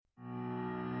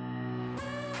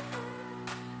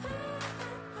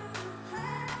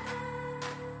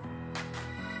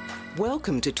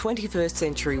Welcome to 21st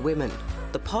Century Women,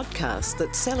 the podcast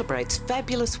that celebrates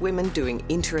fabulous women doing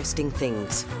interesting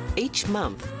things. Each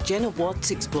month, Jenna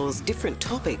Watts explores different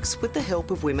topics with the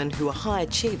help of women who are high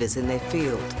achievers in their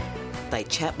field. They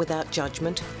chat without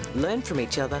judgment, learn from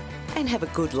each other, and have a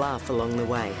good laugh along the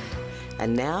way.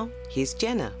 And now, here's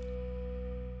Jenna.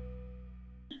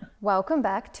 Welcome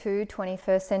back to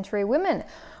 21st Century Women,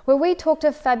 where we talk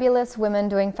to fabulous women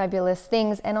doing fabulous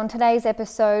things. And on today's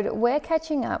episode, we're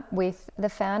catching up with the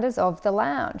founders of The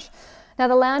Lounge. Now,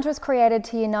 The Lounge was created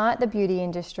to unite the beauty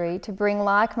industry, to bring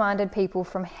like-minded people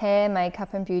from hair,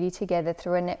 makeup and beauty together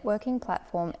through a networking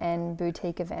platform and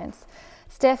boutique events.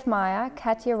 Steph Meyer,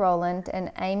 Katia Rowland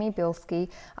and Amy Bilski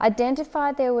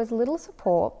identified there was little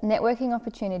support, networking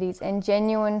opportunities and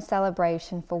genuine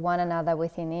celebration for one another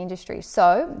within the industry.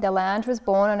 So The Lounge was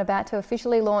born and about to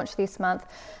officially launch this month.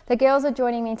 The girls are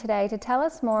joining me today to tell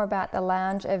us more about The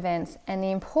Lounge events and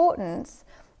the importance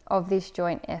of this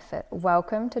joint effort.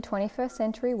 Welcome to 21st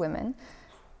Century Women,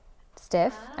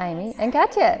 Steph, Amy and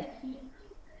Katia.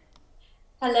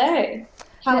 Hello.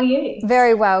 How are you?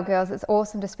 Very well, girls. It's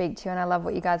awesome to speak to you and I love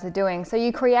what you guys are doing. So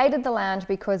you created The Lounge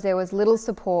because there was little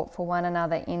support for one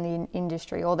another in the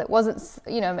industry, or that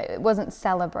it wasn't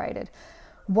celebrated.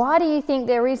 Why do you think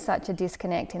there is such a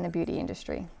disconnect in the beauty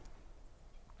industry?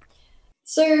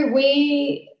 So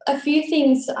a few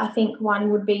things, I think one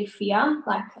would be fear.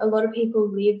 Like, a lot of people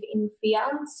live in fear.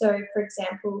 So, for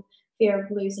example, fear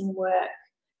of losing work,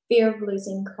 fear of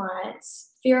losing clients,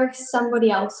 fear of somebody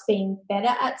else being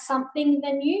better at something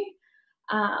than you.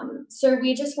 So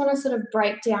we just want to sort of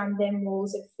break down them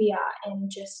walls of fear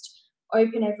and just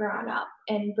open everyone up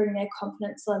and bring their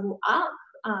confidence level up.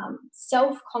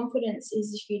 Self-confidence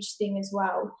is a huge thing as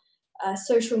well.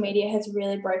 Social media has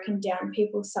really broken down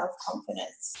people's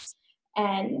self-confidence.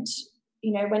 And,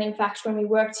 when we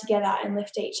work together and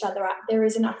lift each other up, there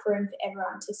is enough room for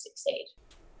everyone to succeed.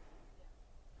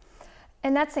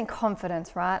 And that's in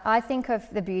confidence, right? I think of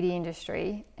the beauty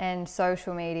industry and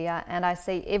social media and I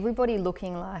see everybody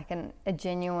looking like a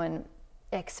genuine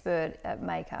expert at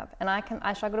makeup. And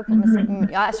I struggle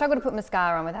to put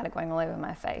mascara on without it going all over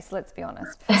my face, let's be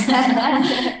honest.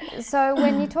 So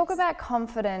when you talk about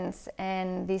confidence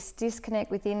and this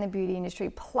disconnect within the beauty industry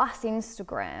plus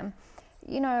Instagram,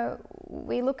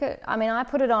 we look at, I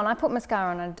put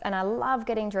mascara on and I love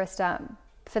getting dressed up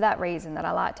for that reason, that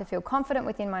I like to feel confident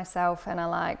within myself, and I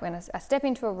like when I step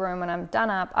into a room and I'm done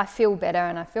up, I feel better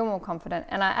and I feel more confident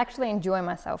and I actually enjoy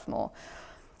myself more.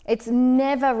 It's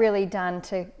never really done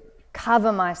to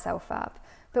cover myself up.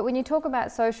 But when you talk about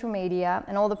social media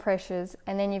and all the pressures,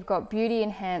 and then you've got beauty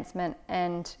enhancement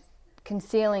and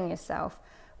concealing yourself,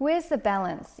 where's the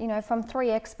balance? From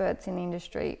three experts in the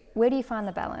industry, where do you find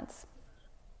the balance?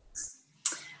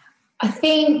 I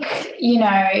think,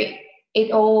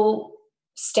 it all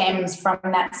stems from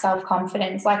that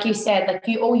self-confidence. Like you said,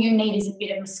 all you need is a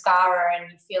bit of mascara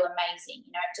and you feel amazing.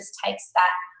 It just takes that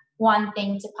one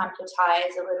thing to pump your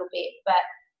tires a little bit. But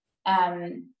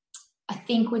I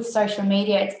think with social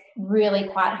media, it's really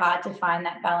quite hard to find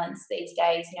that balance these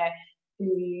days,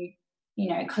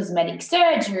 cosmetic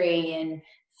surgery and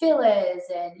fillers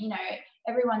and,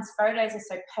 everyone's photos are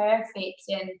so perfect,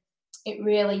 and it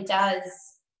really does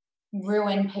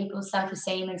ruin people's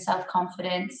self-esteem and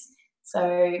self-confidence.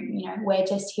 So, we're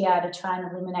just here to try and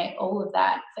eliminate all of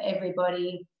that for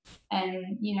everybody.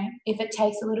 And, if it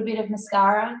takes a little bit of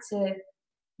mascara to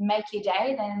make your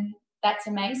day, then that's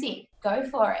amazing. Go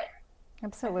for it.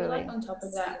 Absolutely. I feel like on top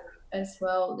of that as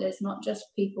well, there's not just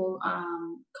people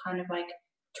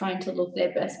trying to look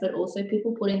their best, but also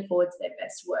people putting forward their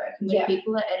best work. And when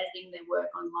people are editing their work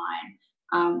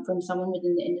online, from someone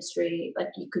within the industry,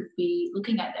 you could be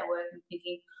looking at their work and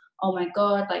thinking, oh my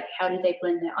God, how do they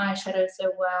blend their eyeshadow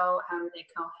so well? How do they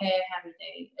curl hair? How do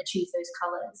they achieve those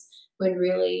colors? When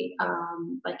really,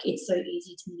 it's so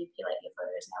easy to manipulate your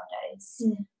photos nowadays.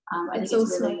 I think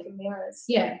it's really, mirrors.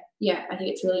 Yeah. I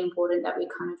think it's really important that we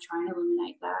kind of try and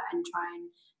eliminate that and try and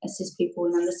assist people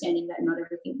in understanding that not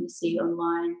everything we see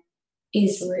online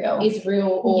is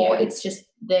real, or it's just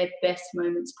their best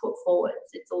moments put forward.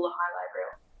 It's all a highlight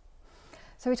reel.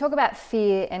 So we talk about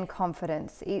fear and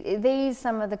confidence. Are these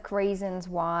some of the reasons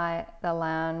why The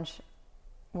Lounge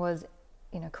was,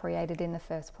 created in the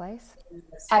first place?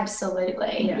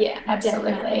 Absolutely. Yeah,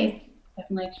 absolutely.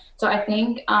 Definitely. So I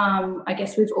think, I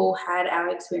guess we've all had our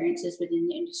experiences within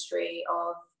the industry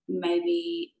of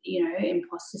maybe,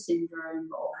 imposter syndrome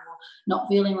or not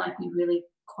feeling like we really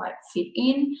quite fit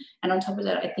in. And on top of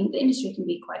that, I think the industry can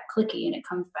be quite cliquey, and it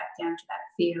comes back down to that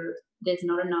fear of there's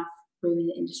not enough room in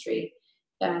the industry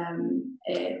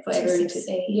for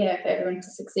everyone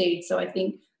to succeed. So I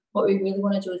think what we really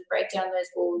want to do is break down those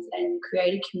walls and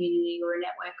create a community or a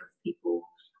network of people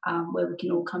where we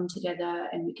can all come together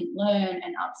and we can learn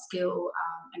and upskill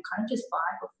and kind of just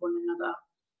vibe off one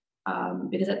another.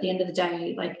 Because at the end of the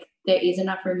day, like, there is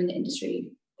enough room in the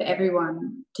industry for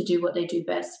everyone to do what they do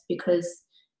best, because,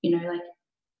 you know, like,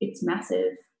 it's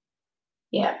massive.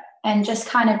 Yeah, and just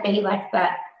kind of be like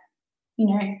that, you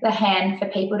know, the hand for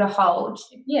people to hold,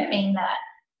 being that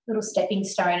little stepping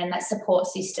stone and that support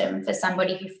system for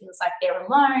somebody who feels like they're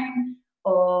alone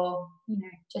or, you know,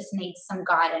 just needs some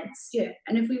guidance. Yeah,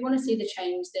 and if we want to see the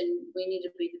change, then we need to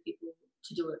be the people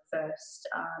to do it first,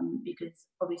 because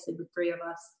obviously with three of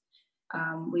us,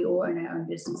 we all own our own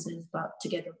businesses, but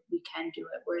together we can do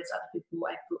it, whereas other people,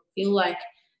 I feel like,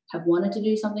 have wanted to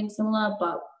do something similar,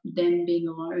 but them being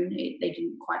alone, they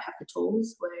didn't quite have the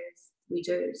tools, whereas we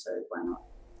do, so why not?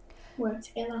 Work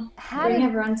together. Bring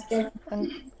everyone together.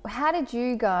 And how did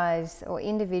you guys, or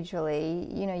individually,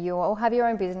 you know, you all have your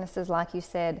own businesses, like you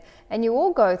said, and you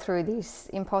all go through this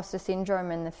imposter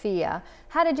syndrome and the fear.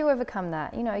 How did you overcome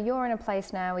that? You know, you're in a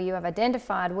place now where you have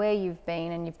identified where you've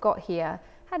been and you've got here.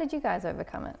 How did you guys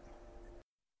overcome it?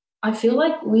 I feel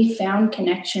like we found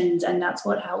connections, and that's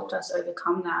what helped us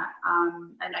overcome that.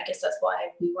 And I guess that's why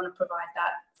we want to provide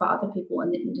that for other people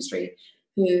in the industry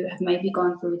who have maybe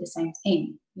gone through the same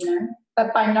thing, you know?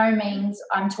 But by no means,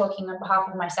 I'm talking on behalf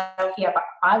of myself here, but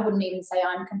I wouldn't even say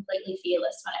I'm completely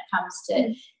fearless when it comes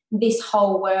to this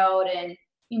whole world and,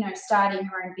 you know, starting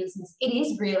your own business. It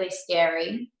is really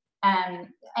scary, and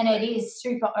it is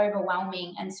super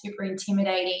overwhelming and super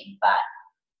intimidating, but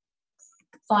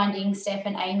finding Steph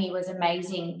and Amy was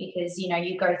amazing because, you know,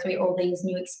 you go through all these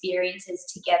new experiences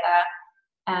together,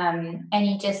 and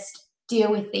you just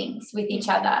deal with things with each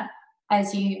other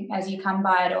as you come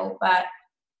by it all. But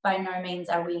by no means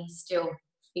are we still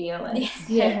fearless.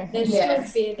 There's still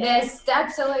fear there. There's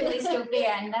absolutely still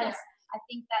fear, and I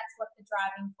think that's what the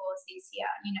driving force is here.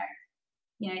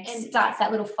 You know, it starts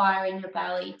that little fire in your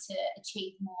belly to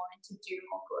achieve more and to do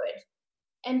more good.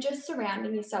 And just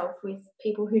surrounding yourself with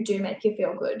people who do make you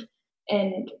feel good,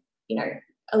 and, you know,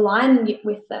 align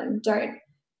with them. Don't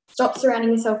stop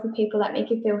surrounding yourself with people that make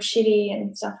you feel shitty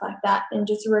and stuff like that, and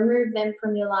just remove them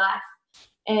from your life.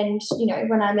 And, you know,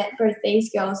 when I met both these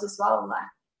girls as well, like,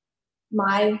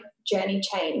 my journey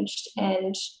changed,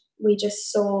 and we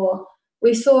saw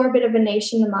a bit of a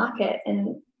niche in the market,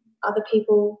 and other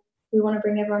people, we want to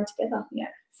bring everyone together. Yeah.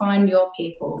 Find your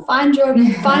people. Find your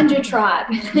tribe.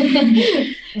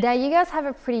 Now, you guys have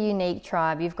a pretty unique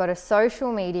tribe. You've got a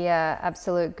social media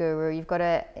absolute guru. You've got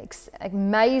an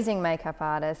amazing makeup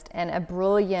artist and a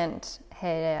brilliant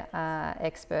hair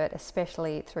expert,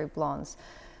 especially through blondes.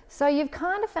 So you've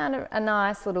kind of found a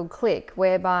nice little clique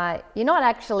whereby you're not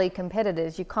actually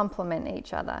competitors, you complement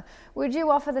each other. Would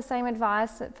you offer the same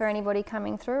advice for anybody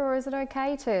coming through, or is it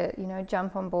okay to, you know,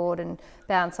 jump on board and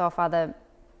bounce off other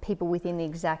people within the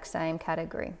exact same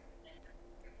category?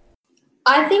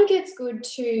 I think it's good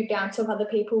to bounce off other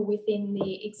people within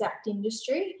the exact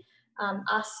industry.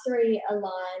 Us three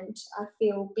aligned, I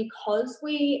feel, because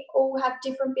we all have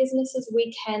different businesses,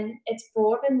 it's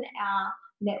broadened our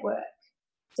network.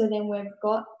 So then we've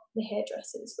got the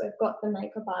hairdressers, we've got the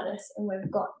makeup artists, and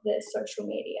we've got the social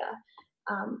media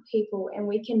people, and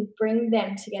we can bring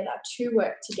them together to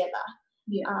work together.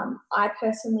 Yeah. I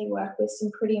personally work with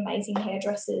some pretty amazing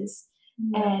hairdressers,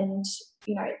 and,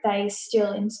 you know, they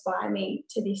still inspire me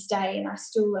to this day, and I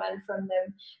still learn from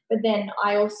them. But then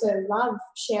I also love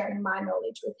sharing my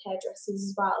knowledge with hairdressers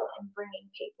as well, and bringing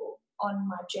people on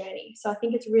my journey. So I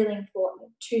think it's really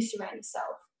important to surround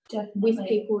yourself with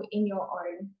people in your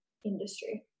own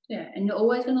industry. Yeah, and you're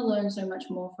always going to learn so much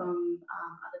more from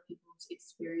other people's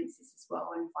experiences as well,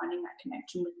 and finding that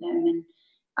connection with them. And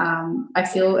I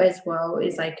feel as well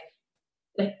is like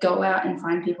go out and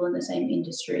find people in the same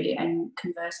industry and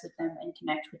converse with them and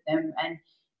connect with them, and,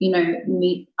 you know,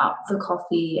 meet up for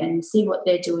coffee and see what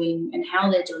they're doing and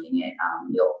how they're doing it.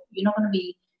 You're not going to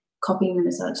be copying them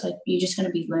as such. Like, you're just going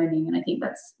to be learning, and I think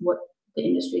that's what the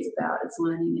industry is about. It's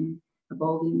learning and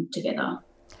evolving together.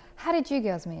 How did you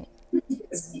girls meet?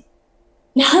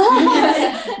 Well,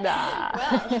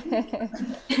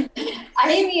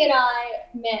 Amy and I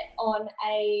met on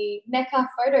a Mecca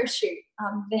photo shoot.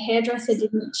 The hairdresser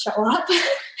didn't show up,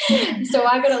 so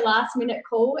I got a last minute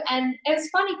call, and it was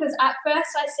funny because at first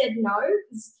I said no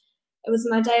because it was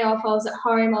my day off. I was at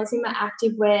home. I was in my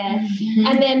activewear,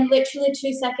 and then literally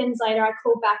 2 seconds later, I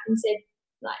called back and said,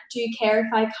 like, "Do you care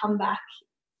if I come back?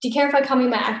 Do you care if I come in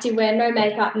my activewear, no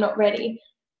makeup, not ready?"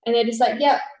 And they're just like,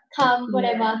 "Yep." come,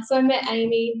 whatever. Yeah. So I met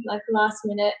Amy like last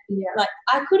minute. Yeah. Like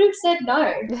I could have said no.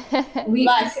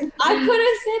 I could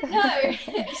have said no.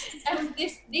 And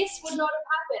this would not have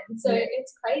happened. So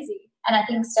it's crazy. And I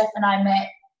think Steph and I met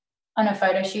on a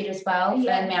photo shoot as well for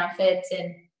Mountford's,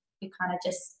 and we kind of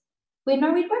just we'd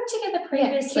worked together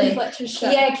previously. Kim Fletcher's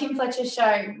show. Yeah, Kim Fletcher's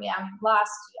show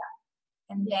last year.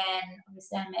 And then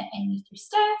obviously I met Amy through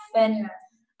Steph, and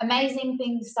amazing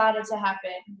things started to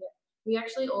happen. We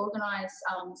actually organised,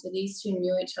 so these two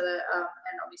knew each other,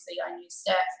 and obviously I knew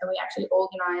Steph, and we actually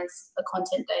organised a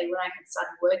content day when I had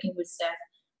started working with Steph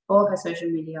for her social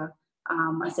media.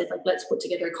 I said, like, let's put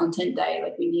together a content day.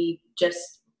 Like, we need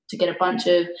just to get a bunch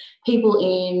of people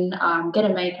in, get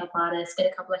a makeup artist,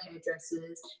 get a couple of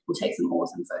hairdressers, we'll take some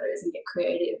awesome photos and get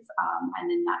creative. And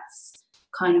then that's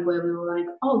kind of where we were like,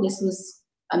 oh, this was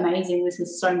amazing. This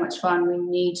was so much fun. We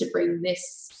need to bring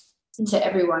this to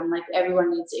everyone. Like, everyone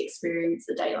needs to experience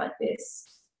a day like this.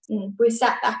 We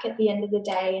sat back at the end of the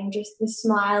day, and just the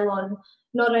smile on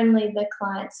not only the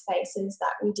clients' faces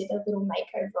that we did a little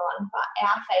makeover on, but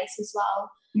our face as well,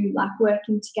 like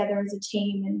working together as a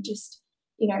team and just,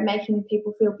 you know, making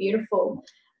people feel beautiful.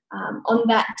 On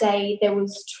that day, there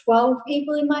was 12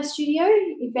 people in my studio.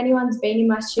 If anyone's been in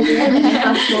my studio, they know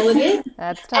how small it is.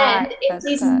 That's tight.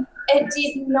 And it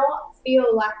did not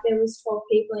feel like there was 12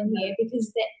 people in here,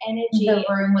 because the energy. The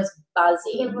room was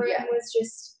buzzing. The room was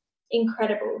just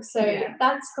incredible. So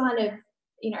that's kind of,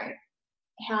 you know,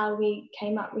 how we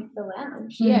came up with the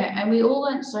lounge. Yeah, and we all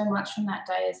learned so much from that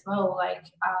day as well. Like,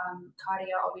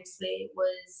 Katia obviously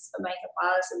was a makeup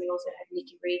artist, and we also had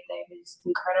Nikki Reed there, who's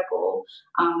incredible.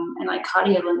 And like,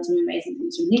 Katia learned some amazing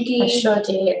things from Nikki. I sure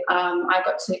did. I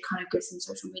got to kind of give some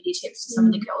social media tips to some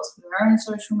of the girls for their own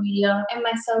social media. And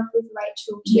myself with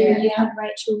Rachel too. Yeah. You had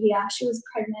Rachel here. She was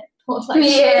pregnant. But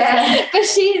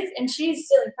she's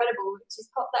still incredible. She's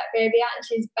popped that baby out and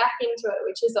she's back into it,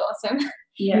 which is awesome.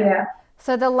 Yeah.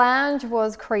 So the lounge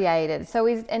was created.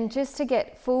 And just to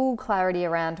get full clarity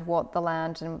around what the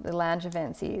lounge and the lounge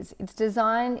events is it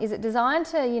designed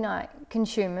to unite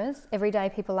consumers, everyday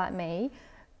people like me,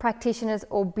 practitioners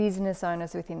or business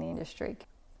owners within the industry?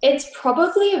 It's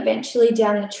probably eventually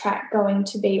down the track going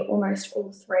to be almost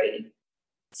all three.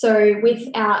 So with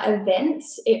our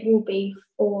events, it will be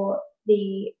for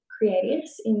the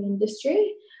creatives in the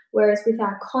industry, whereas with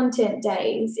our content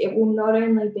days, it will not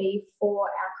only be for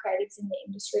our creatives in the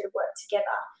industry to work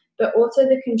together, but also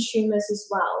the consumers as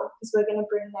well, because we're going to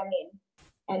bring them in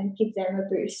and give them a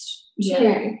boost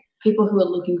too. People who are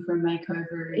looking for a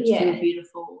makeover to feel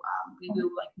beautiful, we will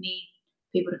need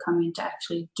people to come in to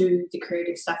actually do the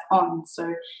creative stuff on.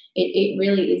 So it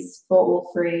really is for all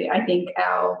three. I think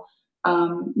our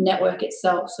network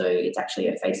itself, so it's actually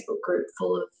a Facebook group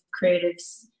full of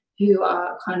creatives who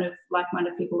are kind of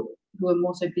like-minded people who are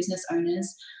more so business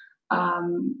owners.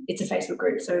 It's a Facebook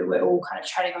group, so we're all kind of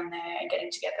chatting on there and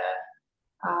getting together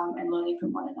and learning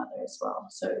from one another as well.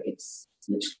 So it's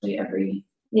literally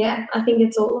I think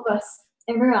it's all of us,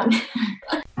 everyone.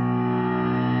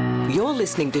 You're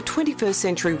listening to 21st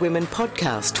Century Women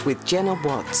podcast with Jenna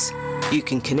Watts. You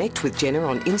can connect with Jenna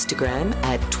on Instagram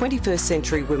at 21st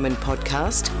Century Women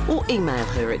podcast, or email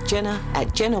her at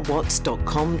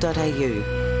jenna@jennawatts.com.au.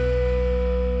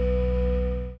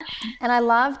 And I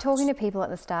love talking to people at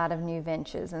the start of new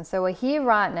ventures. And so we're here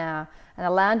right now, and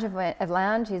a lounge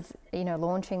is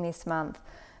launching this month.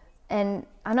 And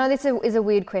I know this is a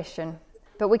weird question,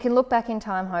 but we can look back in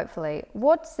time, hopefully.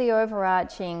 What's the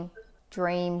overarching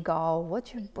dream goal?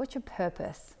 What's your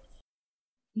purpose?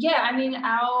 Yeah, I mean,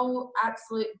 our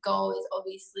absolute goal is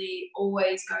obviously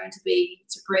always going to be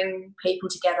to bring people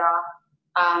together,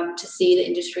 to see the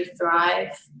industry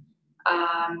thrive,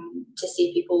 to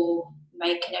see people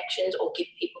make connections or give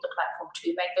people the platform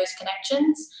to make those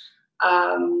connections.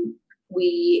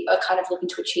 We are kind of looking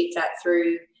to achieve that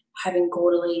through having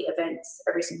quarterly events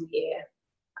every single year,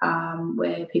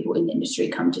 where people in the industry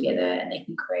come together and they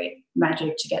can create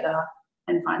magic together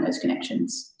and find those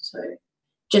connections. So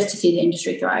just to see the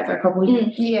industry thrive, I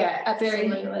probably...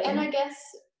 Absolutely. And I guess,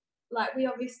 we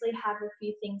obviously have a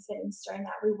few things set in stone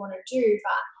that we want to do,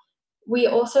 but we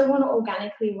also want to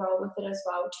organically roll with it as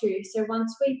well too. So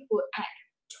once we put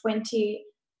 20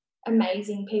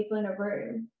 amazing people in a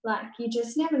room, you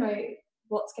just never know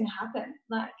what's going to happen.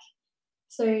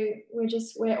 So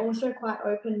we're also quite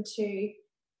open to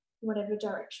whatever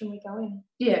direction we go in.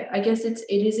 Yeah, I guess it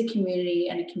is a community,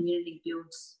 and a community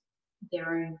builds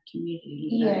their own community.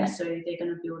 You know? So they're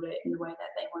going to build it in the way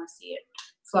that they want to see it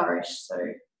flourish.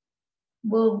 So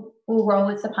we'll roll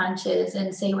with the punches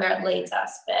and see where it leads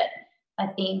us. But I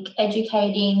think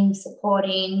educating,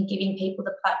 supporting, giving people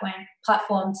the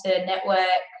platform to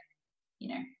network,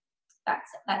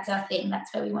 that's our thing.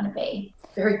 That's where we want to be.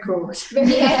 Very broad.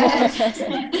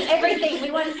 Everything. We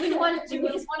just want it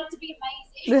to be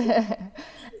amazing.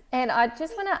 And I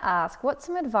just want to ask, what's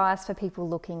some advice for people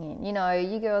looking in? You know,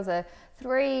 you girls are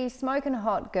 3 smoking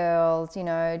hot girls, you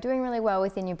know, doing really well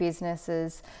within your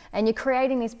businesses, and you're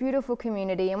creating this beautiful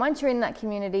community. And once you're in that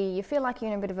community, you feel like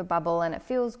you're in a bit of a bubble, and it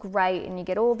feels great, and you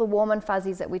get all the warm and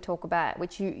fuzzies that we talk about,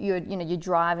 which you're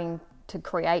driving to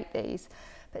create these.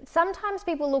 But sometimes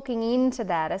people looking into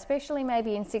that, especially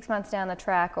maybe in 6 months down the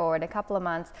track or in a couple of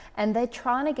months, and they're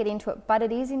trying to get into it, but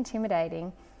it is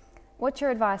intimidating. What's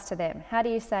your advice to them? How do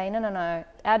you say, no,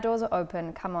 our doors are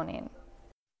open, come on in?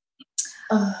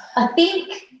 I think,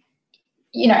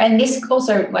 you know, and this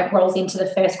also like rolls into the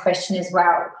first question as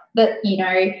well, that, you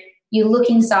know, you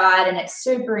look inside and it's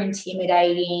super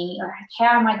intimidating. Like,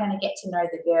 how am I going to get to know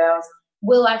the girls?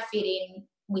 Will I fit in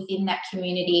within that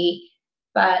community?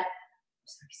 But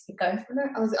sorry, go for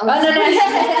it. I was no.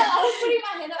 I was putting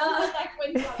my hand up.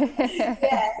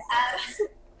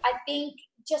 I think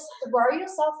just throw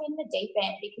yourself in the deep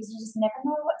end, because you just never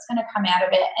know what's going to come out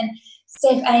of it. And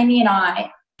Steph, Amy and I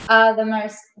are the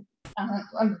most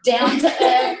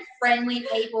down-to-earth, friendly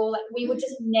people. Like, we would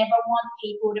just never want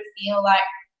people to feel like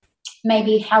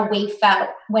maybe how we felt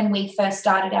when we first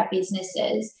started our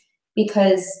businesses,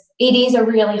 because it is a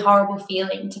really horrible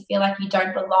feeling to feel like you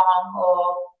don't belong,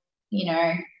 or, you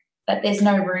know, that there's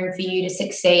no room for you to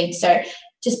succeed. So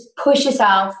just push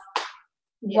yourself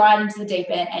right into the deep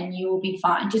end and you will be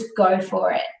fine. Just go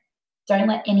for it. Don't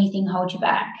let anything hold you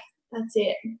back. That's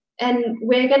it. And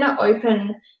we're going to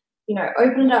open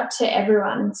it up to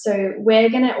everyone. So we're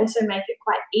going to also make it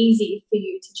quite easy for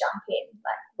you to jump in.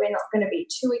 Like, we're not going to be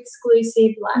too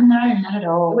exclusive. Like, no, not at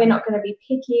all. We're not going to be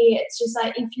picky. It's just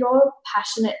like, if you're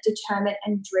passionate, determined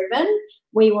and driven,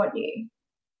 we want you.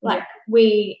 Like,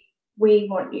 we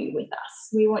want you with us.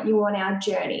 We want you on our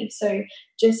journey. So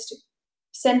just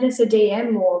send us a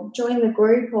DM or join the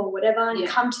group or whatever, and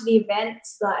come to the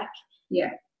events. Like,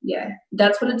 yeah,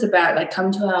 that's what it's about. Like,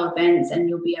 come to our events and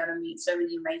you'll be able to meet so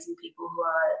many amazing people who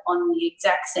are on the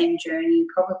exact same journey,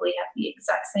 probably have the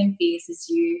exact same fears as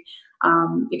you.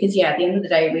 Because at the end of the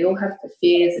day, we all have the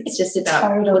fears. It's just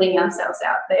about putting ourselves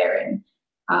out there. And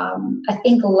I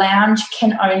think Lounge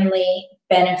can only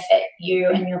benefit you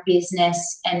and your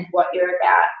business and what you're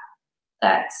about.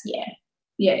 That's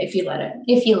if you let it.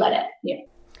 Yeah.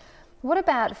 What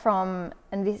about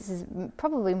and this is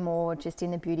probably more just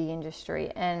in the beauty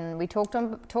industry, and we talked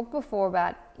before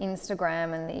about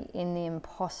Instagram and the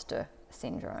imposter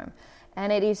syndrome,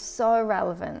 and it is so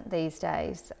relevant these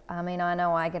days. I mean, I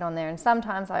know I get on there and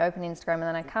sometimes I open Instagram and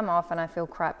then I come off and I feel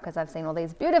crap because I've seen all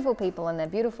these beautiful people and their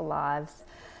beautiful lives.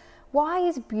 Why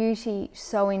is beauty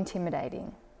so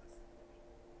intimidating?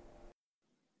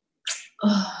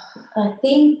 I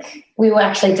think we were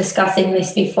actually discussing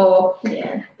this before.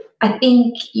 Yeah. I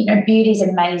think, you know, beauty's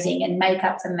amazing and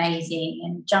makeup's amazing,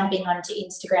 and jumping onto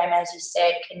Instagram, as you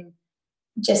said, can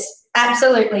just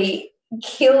absolutely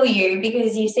kill you,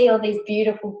 because you see all these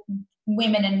beautiful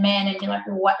women and men and you're like,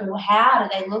 how do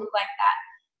they look like that?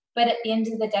 But at the end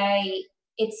of the day,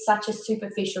 it's such a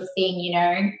superficial thing, you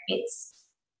know.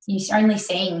 You're only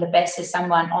seeing the best of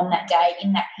someone on that day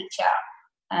in that picture.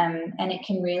 And it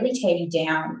can really tear you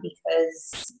down,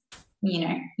 because, you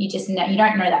know, you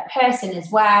don't know that person as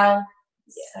well.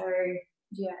 So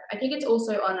I think it's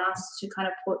also on us to kind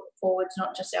of put forward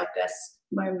not just our best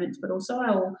moments, but also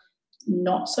our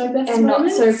not so best and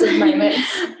moments. Not so good moments.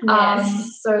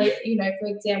 So, you know, for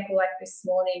example, like this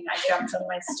morning I jumped on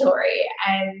my story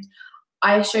and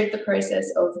I showed the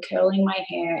process of curling my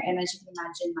hair, and as you can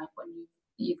imagine, like, when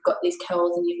you've got these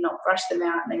curls and you've not brushed them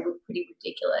out and they look pretty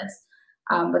ridiculous.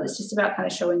 But it's just about kind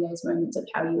of showing those moments of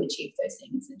how you achieve those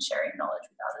things and sharing knowledge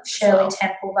with others. Shirley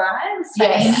Temple vibes.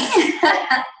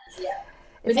 Yes.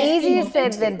 It's easier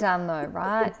said than done, though,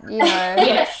 right? You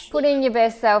know, putting your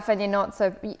best self and you're not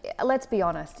so... Let's be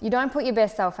honest. You don't put your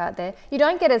best self out there. You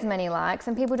don't get as many likes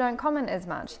and people don't comment as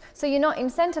much. So you're not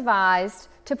incentivized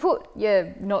to put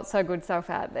your not so good self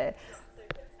out there.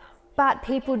 But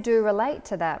people do relate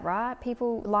to that, right?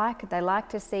 People like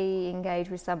engage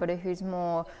with somebody who's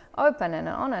more open and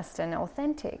honest and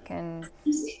authentic. And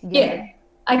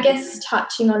I guess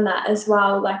touching on that as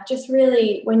well, like, just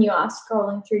really when you are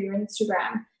scrolling through your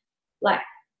Instagram, like,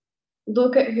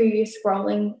 look at who you're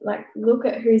scrolling, like, look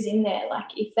at who's in there. Like,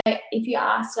 if you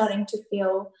are starting to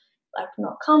feel like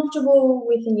not comfortable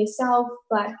within yourself,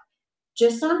 like,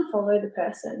 just unfollow the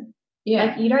person. Yeah.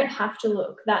 Like, you don't have to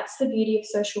look. That's the beauty of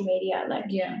social media. Like,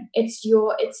 it's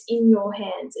in your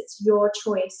hands. It's your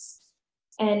choice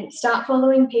and start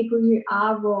following people who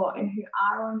are raw and who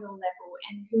are on your level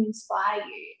and who inspire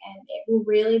you, and it will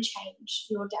really change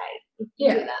your day if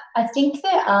you do that. I think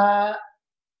there are,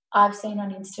 I've seen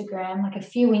on Instagram like a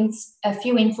few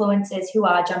influencers who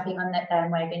are jumping on that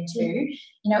bandwagon too.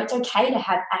 You know, it's okay to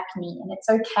have acne, and it's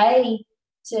okay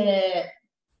to,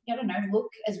 I don't know, look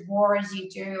as raw as you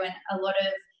do, and a lot of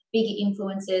bigger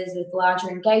influencers with larger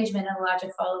engagement and larger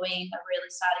following are really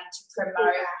starting to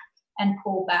promote and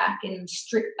pull back and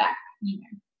strip back, you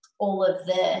know, all of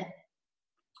the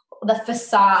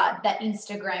facade that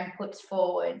Instagram puts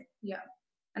forward. Yeah.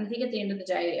 And I think at the end of the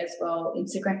day as well,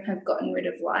 Instagram have gotten rid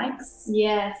of likes.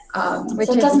 Yes. So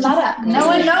it doesn't matter. No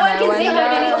one can see how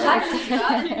many likes you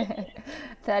got.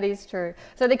 That is true.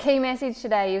 So the key message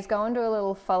today is go and do a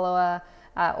little follower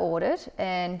audit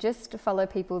and just follow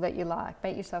people that you like.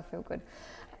 Make yourself feel good.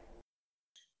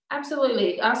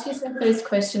 Absolutely. Ask yourself those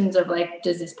questions of like,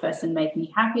 does this person make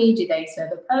me happy? Do they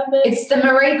serve a purpose? It's the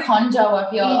Marie Kondo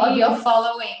of your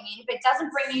following. If it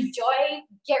doesn't bring you joy,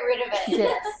 get rid of it.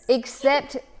 Yes.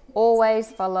 Except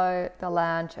always follow the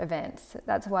lounge events.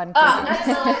 That's one. That's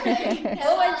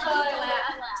always follow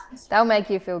lounge. They'll make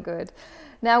you feel good.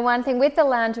 Now, one thing with the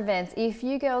lounge events, if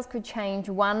you girls could change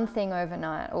one thing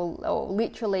overnight or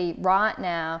literally right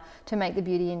now to make the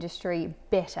beauty industry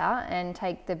better, and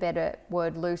take the better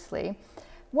word loosely,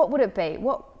 what would it be?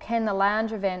 What can the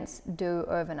lounge events do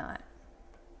overnight?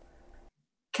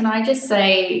 Can I just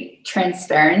say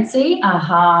transparency?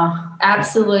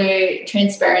 Absolute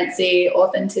transparency,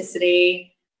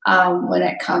 authenticity when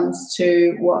it comes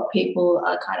to what people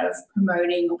are kind of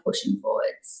promoting or pushing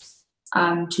forwards.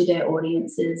 To their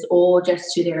audiences or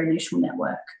just to their initial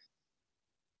network.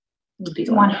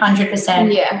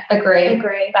 100%. Yeah. Agree.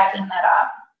 Backing that up.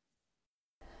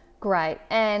 Great.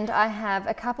 And I have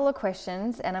a couple of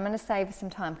questions, and I'm going to save some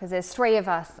time because there's three of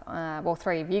us,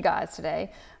 three of you guys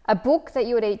today. A book that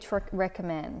you would each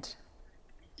recommend?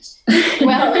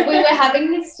 Well, we were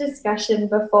having this discussion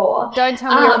before. Don't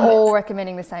tell me you're all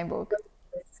recommending the same book.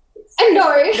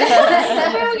 No. We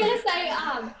were going to say,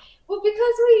 well,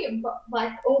 because we,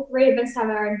 like, all three of us have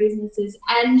our own businesses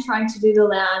and trying to do the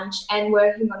lounge and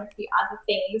working on a few other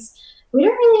things, we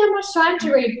don't really have much time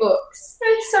to read books.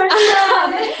 It's so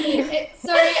sad.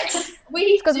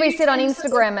 Because we sit on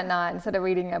Instagram at night instead of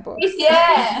reading our books.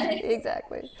 Yeah.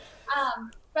 Exactly.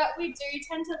 But we do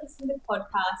tend to listen to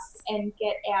podcasts and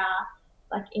get our,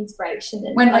 like, inspiration.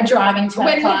 And, when we're driving to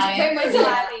when client. we're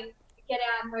driving, get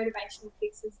our motivational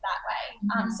fixes that way.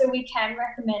 So we can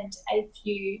recommend a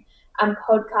few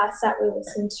podcasts that we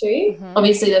listen to.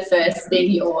 Obviously the first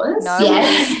being yours. No,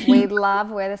 yes. we're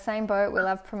the same boat. We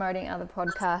love promoting other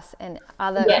podcasts and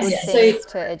other good things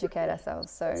to educate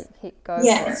ourselves. So go for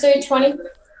it. So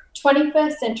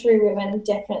 21st Century Women,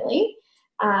 definitely,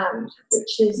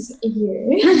 which is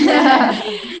you.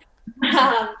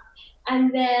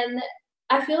 And then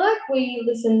I feel like we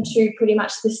listen to pretty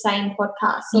much the same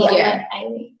podcast. So I'll let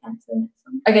Amy answer the next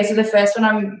one. Okay, so the first one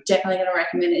I'm definitely going to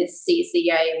recommend is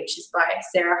CCA, which is by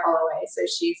Sarah Holloway. So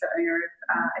she's the owner of,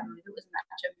 I believe it was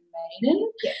Match of Maiden.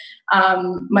 Yeah.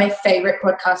 My favourite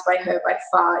podcast by her by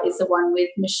far is the one with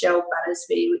Michelle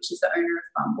Battersby, which is the owner of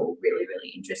Bumble. Really, really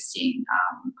interesting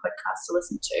podcast to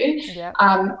listen to. Yep.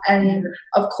 And,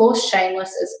 of course,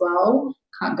 Shameless as well.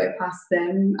 Can't go past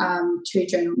them. Two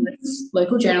journalists,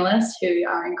 local journalists who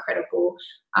are incredible,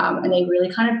 and they really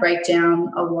kind of break down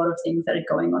a lot of things that are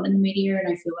going on in the media, and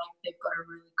I feel like they've got a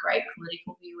really great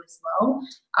political view as well.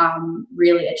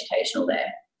 Really educational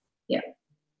there. Yeah.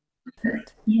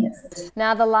 Perfect. Yes.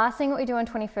 Now, the last thing that we do on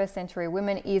 21st Century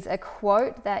Women is a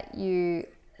quote that you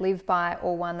live by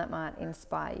or one that might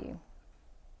inspire you.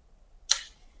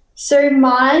 So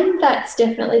mine that's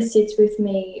definitely sits with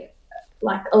me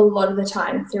like a lot of the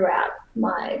time throughout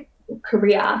my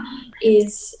career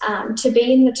is to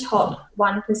be in the top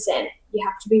 1%, you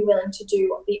have to be willing to do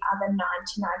what the other 99%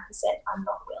 are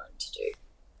not willing to do.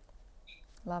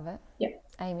 Love it. Yep.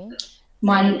 Amy?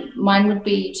 Mine would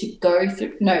be to go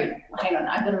through, no, hang on,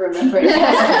 I've got to remember it.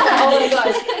 Oh my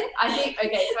gosh. I think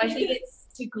it's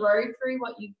to grow through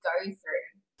what you go through.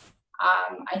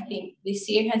 I think this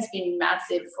year has been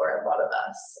massive for a lot of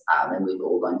us, and we've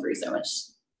all gone through so much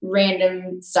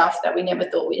random stuff that we never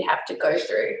thought we'd have to go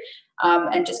through,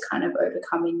 and just kind of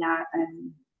overcoming that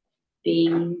and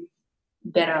being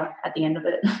better at the end of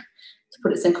it, to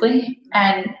put it simply.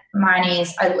 And mine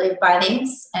is, I live by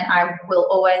this and I will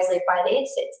always live by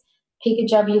this. It's pick a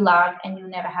job you love and you'll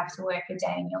never have to work a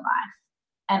day in your life.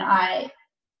 And I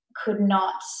could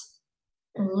not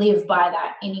live by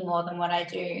that any more than what I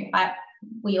do.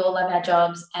 We all love our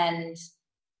jobs, and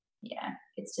yeah,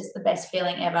 it's just the best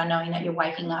feeling ever, knowing that you're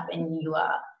waking up and you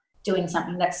are doing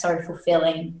something that's so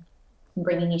fulfilling and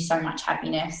bringing you so much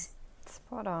happiness.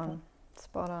 Spot on.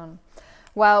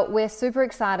 Well, we're super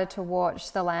excited to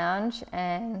watch The Lounge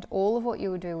and all of what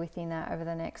you will do within that over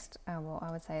the next, I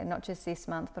would say not just this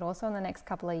month, but also in the next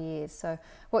couple of years. So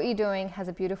what you're doing has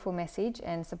a beautiful message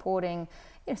and supporting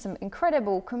some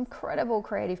incredible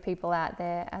creative people out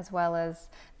there, as well as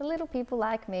the little people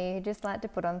like me who just like to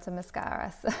put on some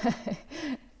mascara. So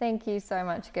thank you so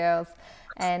much, girls.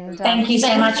 And thank you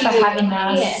so much for having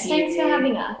us. Yes, thanks for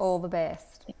having us. All the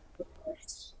best.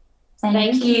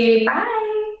 Thank you.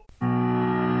 Bye.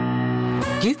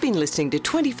 You've been listening to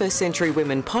 21st Century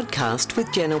Women podcast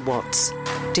with Jenna Watts.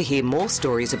 To hear more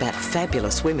stories about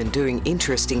fabulous women doing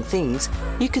interesting things,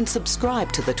 you can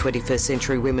subscribe to the 21st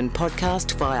Century Women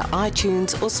podcast via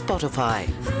iTunes or Spotify.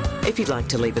 If you'd like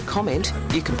to leave a comment,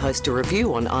 you can post a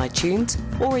review on iTunes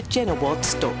or at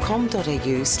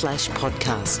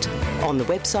jennawatts.com.au/podcast. On the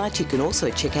website, you can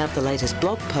also check out the latest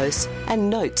blog posts and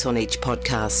notes on each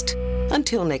podcast.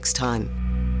 Until next time.